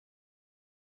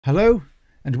Hello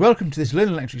and welcome to this Learn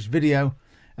Electrics video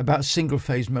about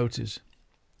single-phase motors.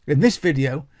 In this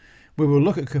video we will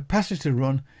look at capacitor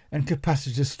run and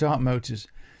capacitor start motors,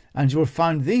 and you will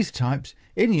find these types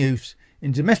in use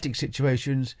in domestic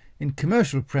situations, in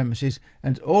commercial premises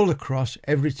and all across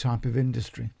every type of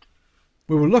industry.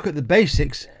 We will look at the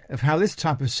basics of how this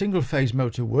type of single-phase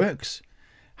motor works,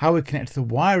 how we connect the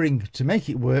wiring to make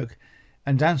it work,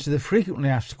 and answer the frequently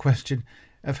asked question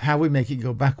of how we make it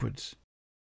go backwards.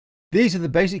 These are the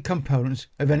basic components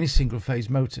of any single-phase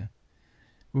motor.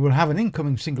 We will have an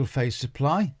incoming single-phase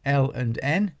supply, L and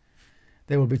N.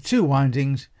 There will be two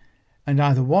windings and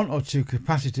either one or two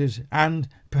capacitors and,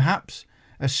 perhaps,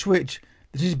 a switch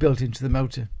that is built into the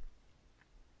motor.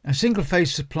 A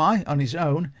single-phase supply on its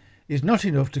own is not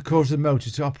enough to cause the motor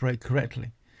to operate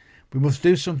correctly. We must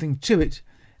do something to it,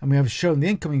 and we have shown the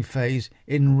incoming phase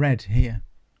in red here.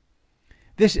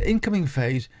 This incoming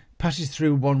phase passes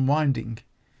through one winding,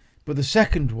 but the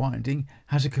second winding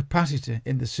has a capacitor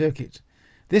in the circuit.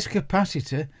 This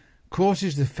capacitor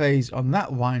causes the phase on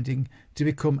that winding to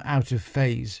become out of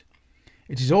phase.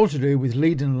 It is all to do with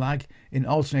lead and lag in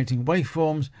alternating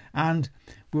waveforms, and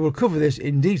we will cover this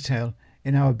in detail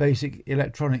in our basic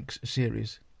electronics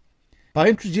series. By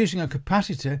introducing a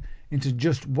capacitor into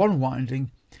just one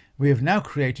winding, we have now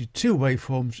created two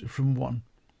waveforms from one.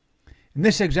 In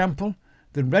this example,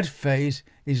 the red phase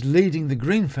is leading the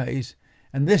green phase,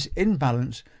 and this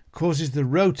imbalance causes the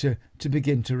rotor to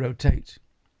begin to rotate.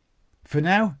 For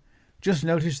now, just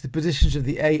notice the positions of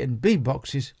the A and B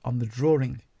boxes on the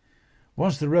drawing.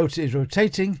 Once the rotor is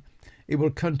rotating, it will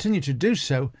continue to do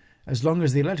so as long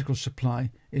as the electrical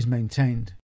supply is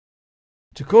maintained.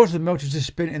 To cause the motor to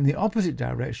spin in the opposite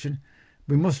direction,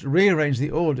 we must rearrange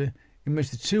the order in which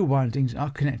the two windings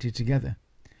are connected together.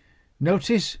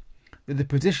 Notice that the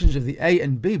positions of the A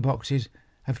and B boxes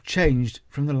have changed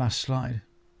from the last slide.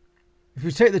 If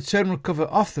we take the terminal cover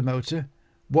off the motor,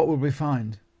 what will we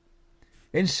find?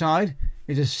 Inside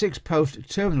is a 6-post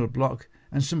terminal block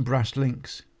and some brass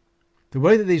links. The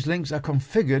way that these links are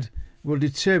configured will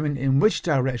determine in which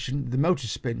direction the motor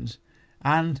spins,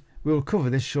 and we will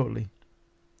cover this shortly.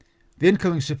 The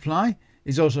incoming supply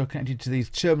is also connected to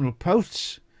these terminal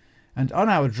posts, and on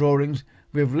our drawings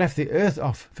we have left the earth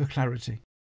off for clarity.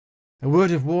 A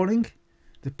word of warning: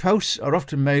 the posts are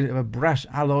often made of a brass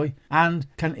alloy and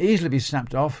can easily be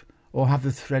snapped off or have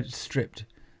the thread stripped,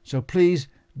 so please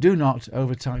do not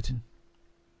over-tighten.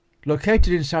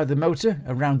 Located inside the motor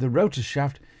around the rotor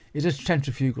shaft is a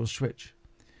centrifugal switch.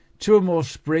 Two or more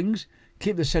springs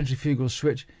keep the centrifugal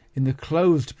switch in the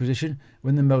closed position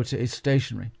when the motor is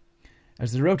stationary.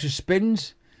 As the rotor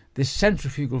spins, this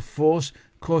centrifugal force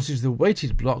causes the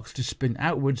weighted blocks to spin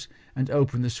outwards and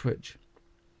open the switch.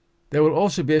 There will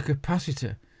also be a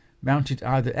capacitor mounted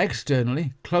either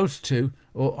externally close to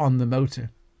or on the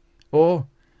motor, or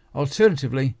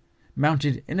alternatively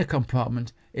mounted in a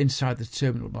compartment inside the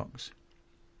terminal box.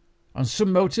 On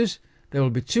some motors there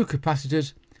will be two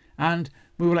capacitors, and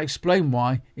we will explain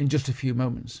why in just a few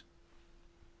moments.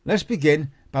 Let's begin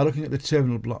by looking at the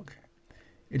terminal block.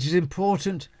 It is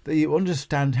important that you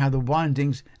understand how the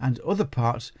windings and other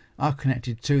parts are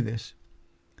connected to this.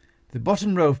 The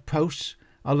bottom row of posts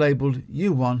are labelled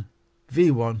U1,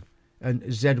 V1 and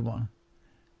Z1.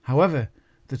 However,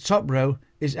 the top row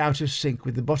is out of sync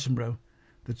with the bottom row.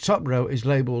 The top row is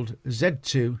labelled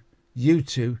Z2,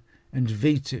 U2 and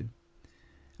V2.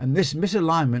 And this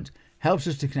misalignment helps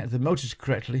us to connect the motors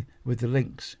correctly with the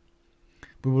links.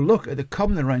 We will look at the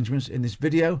common arrangements in this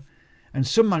video, and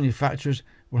some manufacturers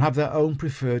will have their own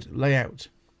preferred layout.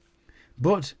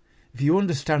 But if you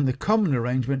understand the common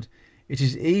arrangement, it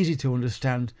is easy to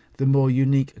understand the more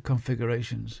unique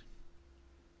configurations.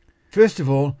 First of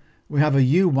all, we have a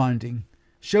U winding,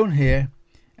 shown here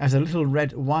as a little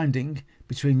red winding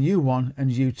between U1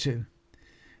 and U2.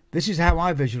 This is how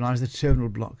I visualize the terminal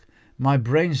block. My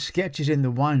brain sketches in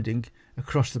the winding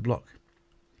across the block.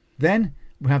 Then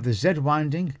we have the Z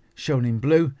winding, shown in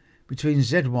blue, between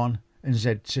Z1 and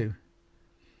Z2.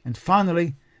 And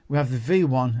finally, we have the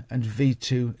V1 and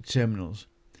V2 terminals.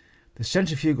 The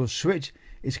centrifugal switch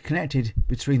is connected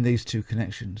between these two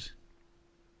connections.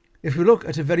 If we look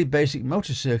at a very basic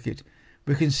motor circuit,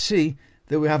 we can see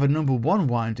that we have a number 1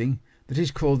 winding that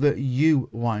is called the U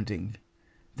winding.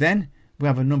 Then we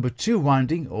have a number 2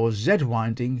 winding, or Z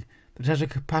winding, that has a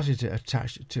capacitor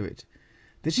attached to it.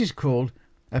 This is called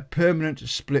a permanent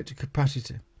split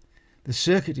capacitor. The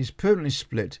circuit is permanently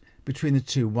split between the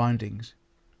two windings.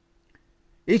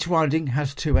 Each winding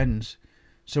has two ends,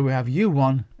 so we have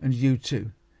U1 and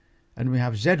U2, and we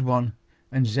have Z1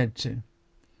 and Z2.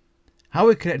 How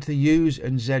we connect the U's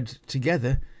and Z's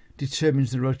together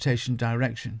determines the rotation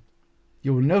direction.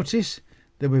 You will notice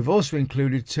that we've also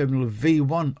included terminal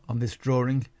V1 on this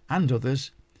drawing and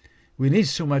others. We need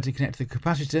somewhere to connect the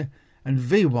capacitor, and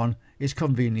V1 is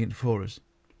convenient for us.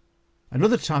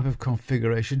 Another type of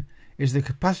configuration is the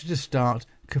capacitor start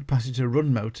capacitor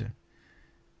run motor.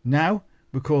 Now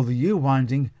we call the U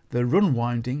winding the run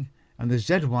winding, and the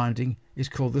Z winding is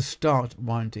called the start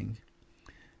winding.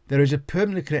 There is a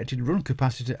permanently connected run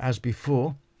capacitor as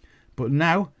before, but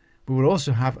now we will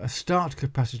also have a start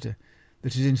capacitor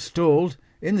that is installed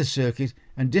in the circuit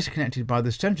and disconnected by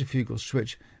the centrifugal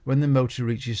switch when the motor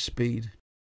reaches speed.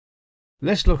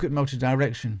 Let's look at motor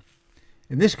direction.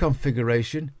 In this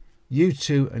configuration,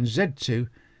 U2 and Z2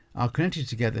 are connected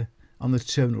together on the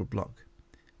terminal block.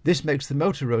 This makes the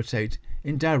motor rotate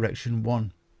in direction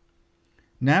 1.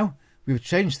 Now we've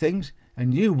changed things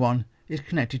and U1 is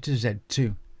connected to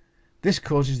Z2. This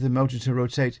causes the motor to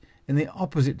rotate in the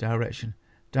opposite direction,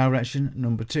 direction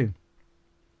number 2.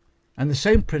 And the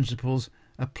same principles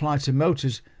apply to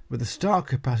motors with a start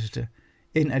capacitor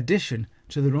in addition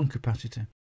to the run capacitor.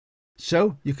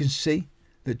 So you can see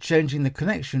that changing the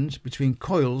connections between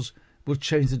coils will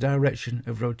change the direction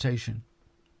of rotation.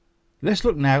 Let's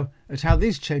look now at how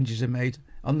these changes are made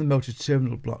on the motor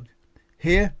terminal block.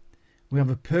 Here we have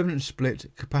a permanent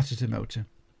split capacitor motor.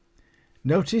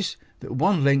 Notice that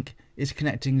one link is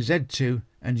connecting Z2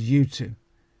 and U2,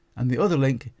 and the other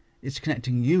link is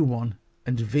connecting U1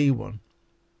 and V1.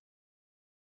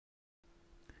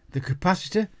 The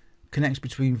capacitor connects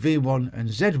between V1 and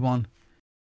Z1.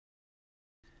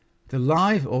 The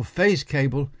live or phase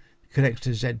cable connects to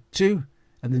Z2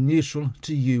 and the neutral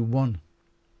to U1.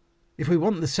 If we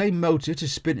want the same motor to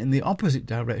spin in the opposite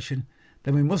direction,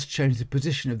 then we must change the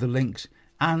position of the links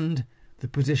and the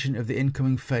position of the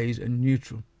incoming phase and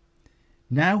neutral.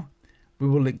 Now we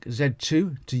will link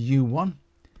Z2 to U1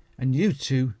 and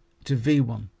U2 to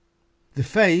V1. The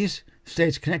phase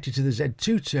stays connected to the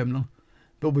Z2 terminal,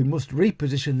 but we must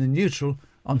reposition the neutral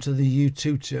onto the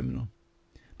U2 terminal.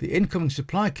 The incoming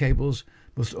supply cables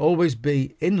must always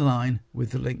be in line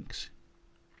with the links.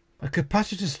 A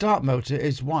capacitor start motor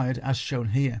is wired as shown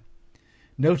here.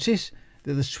 Notice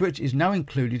that the switch is now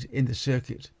included in the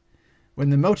circuit.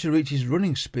 When the motor reaches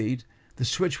running speed, the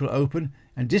switch will open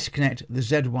and disconnect the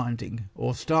Z winding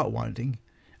or start winding,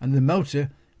 and the motor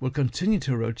will continue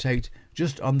to rotate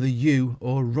just on the U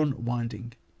or run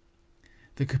winding.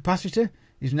 The capacitor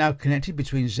is now connected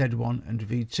between Z1 and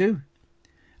V2,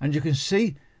 and you can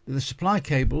see that the supply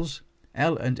cables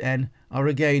L and N are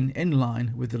again in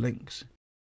line with the links.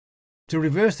 To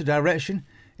reverse the direction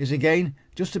is again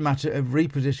just a matter of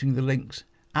repositioning the links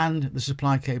and the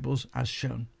supply cables as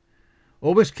shown.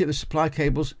 Always keep the supply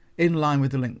cables in line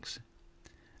with the links.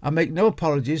 I make no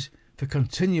apologies for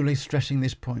continually stressing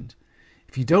this point.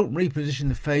 If you don't reposition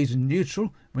the phase and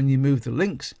neutral when you move the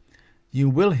links, you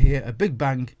will hear a big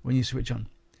bang when you switch on.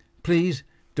 Please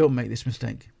don't make this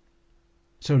mistake.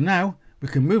 So now we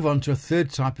can move on to a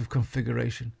third type of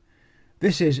configuration.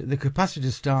 This is the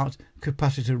capacitor start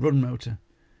capacitor run motor.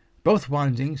 Both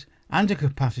windings and a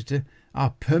capacitor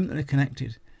are permanently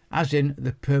connected, as in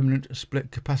the permanent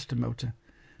split capacitor motor.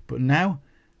 But now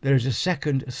there is a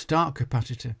second start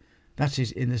capacitor, that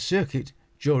is in the circuit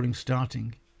during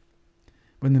starting.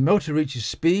 When the motor reaches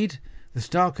speed, the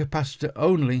start capacitor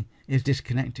only is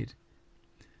disconnected.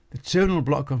 The terminal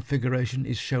block configuration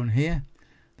is shown here.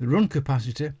 The run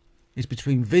capacitor is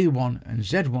between V1 and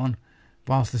Z1,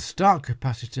 whilst the start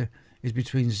capacitor is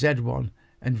between Z1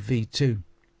 and V2.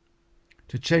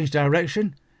 To change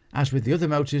direction, as with the other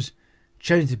motors,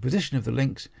 change the position of the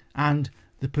links and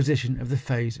the position of the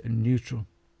phase and neutral.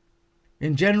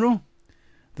 In general,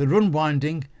 the run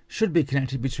winding should be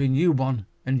connected between U1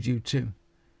 and U2,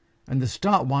 and the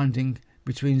start winding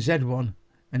between Z1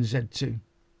 and Z2.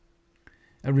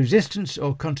 A resistance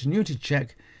or continuity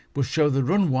check will show the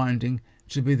run winding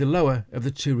to be the lower of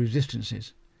the two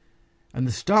resistances, and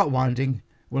the start winding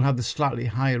will have the slightly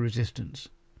higher resistance.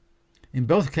 In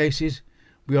both cases,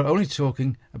 we are only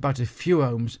talking about a few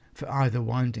ohms for either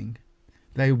winding.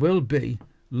 They will be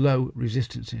low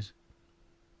resistances.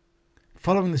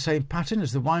 Following the same pattern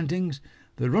as the windings,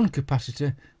 the run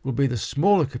capacitor will be the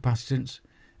smaller capacitance,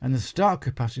 and the start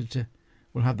capacitor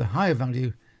will have the higher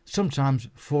value, sometimes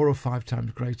 4 or 5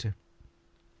 times greater.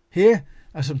 Here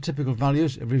are some typical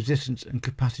values of resistance and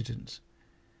capacitance.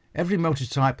 Every motor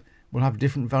type will have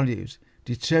different values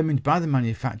determined by the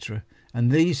manufacturer,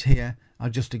 and these here are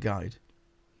just a guide.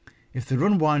 If the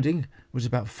run winding was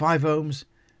about 5 ohms,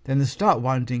 then the start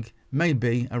winding may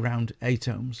be around 8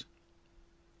 ohms.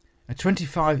 A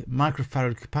 25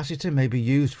 microfarad capacitor may be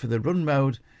used for the run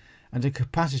mode, and a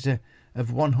capacitor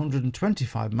of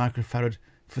 125 microfarad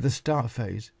for the start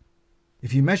phase.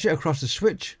 If you measure across the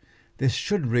switch, this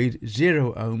should read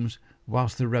 0 ohms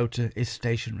whilst the rotor is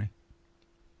stationary.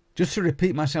 Just to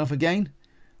repeat myself again,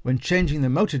 when changing the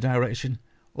motor direction,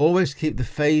 always keep the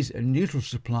phase and neutral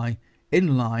supply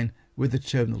in line with the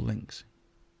terminal links.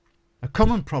 A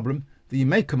common problem that you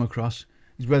may come across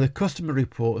is where the customer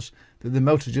reports that the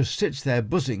motor just sits there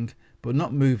buzzing but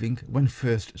not moving when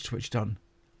first switched on.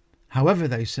 However,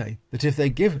 they say that if they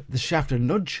give the shaft a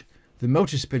nudge, the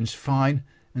motor spins fine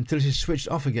until it is switched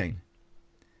off again.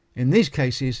 In these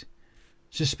cases,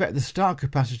 suspect the start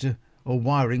capacitor or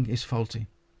wiring is faulty,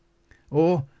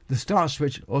 or the start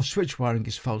switch or switch wiring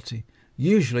is faulty,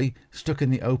 usually stuck in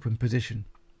the open position.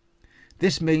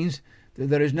 This means that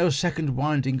there is no second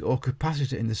winding or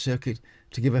capacitor in the circuit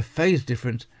to give a phase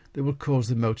difference that will cause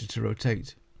the motor to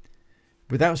rotate.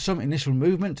 Without some initial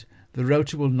movement, the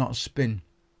rotor will not spin.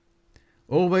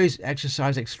 Always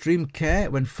exercise extreme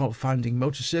care when fault finding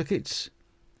motor circuits,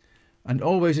 and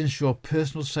always ensure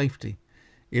personal safety.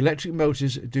 Electric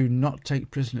motors do not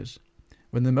take prisoners.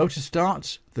 When the motor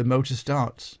starts,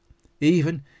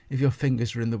 even if your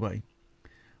fingers are in the way.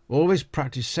 Always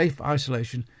practice safe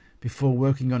isolation before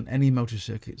working on any motor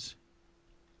circuits.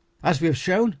 As we have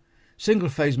shown,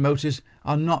 single-phase motors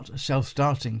are not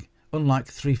self-starting, unlike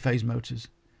three-phase motors.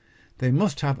 They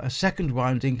must have a second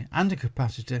winding and a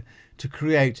capacitor to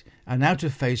create an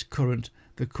out-of-phase current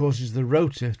that causes the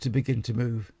rotor to begin to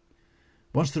move.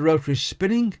 Once the rotor is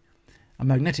spinning, a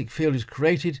magnetic field is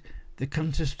created that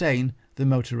can sustain the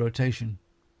motor rotation.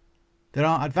 There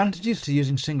are advantages to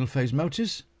using single-phase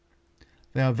motors.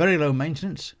 They are very low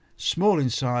maintenance, small in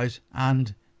size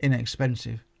and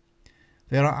inexpensive.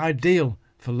 They are ideal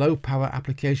for low power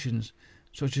applications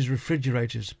such as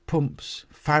refrigerators, pumps,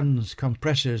 fans,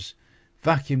 compressors,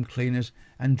 vacuum cleaners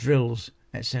and drills,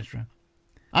 etc.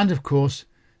 And of course,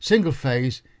 single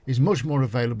phase is much more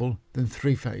available than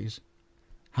three phase.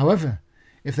 However,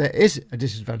 if there is a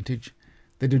disadvantage,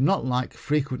 they do not like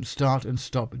frequent start and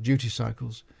stop duty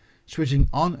cycles. Switching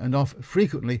on and off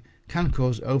frequently can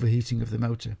cause overheating of the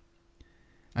motor.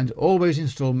 And always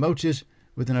install motors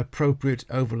with an appropriate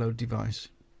overload device.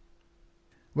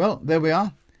 Well, there we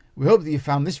are. We hope that you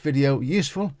found this video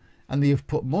useful and that you've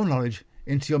put more knowledge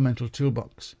into your mental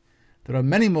toolbox. There are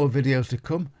many more videos to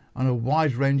come on a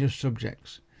wide range of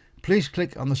subjects. Please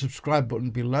click on the subscribe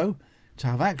button below to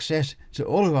have access to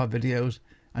all of our videos,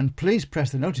 and please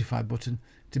press the notify button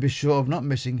to be sure of not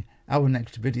missing our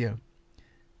next video.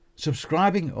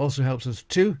 Subscribing also helps us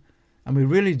too, and we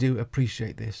really do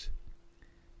appreciate this.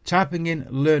 Typing in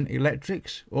Learn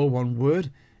Electrics, all one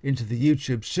word, into the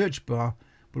YouTube search bar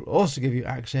will also give you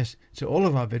access to all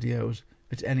of our videos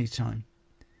at any time.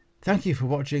 Thank you for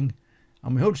watching,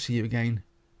 and we hope to see you again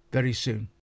very soon.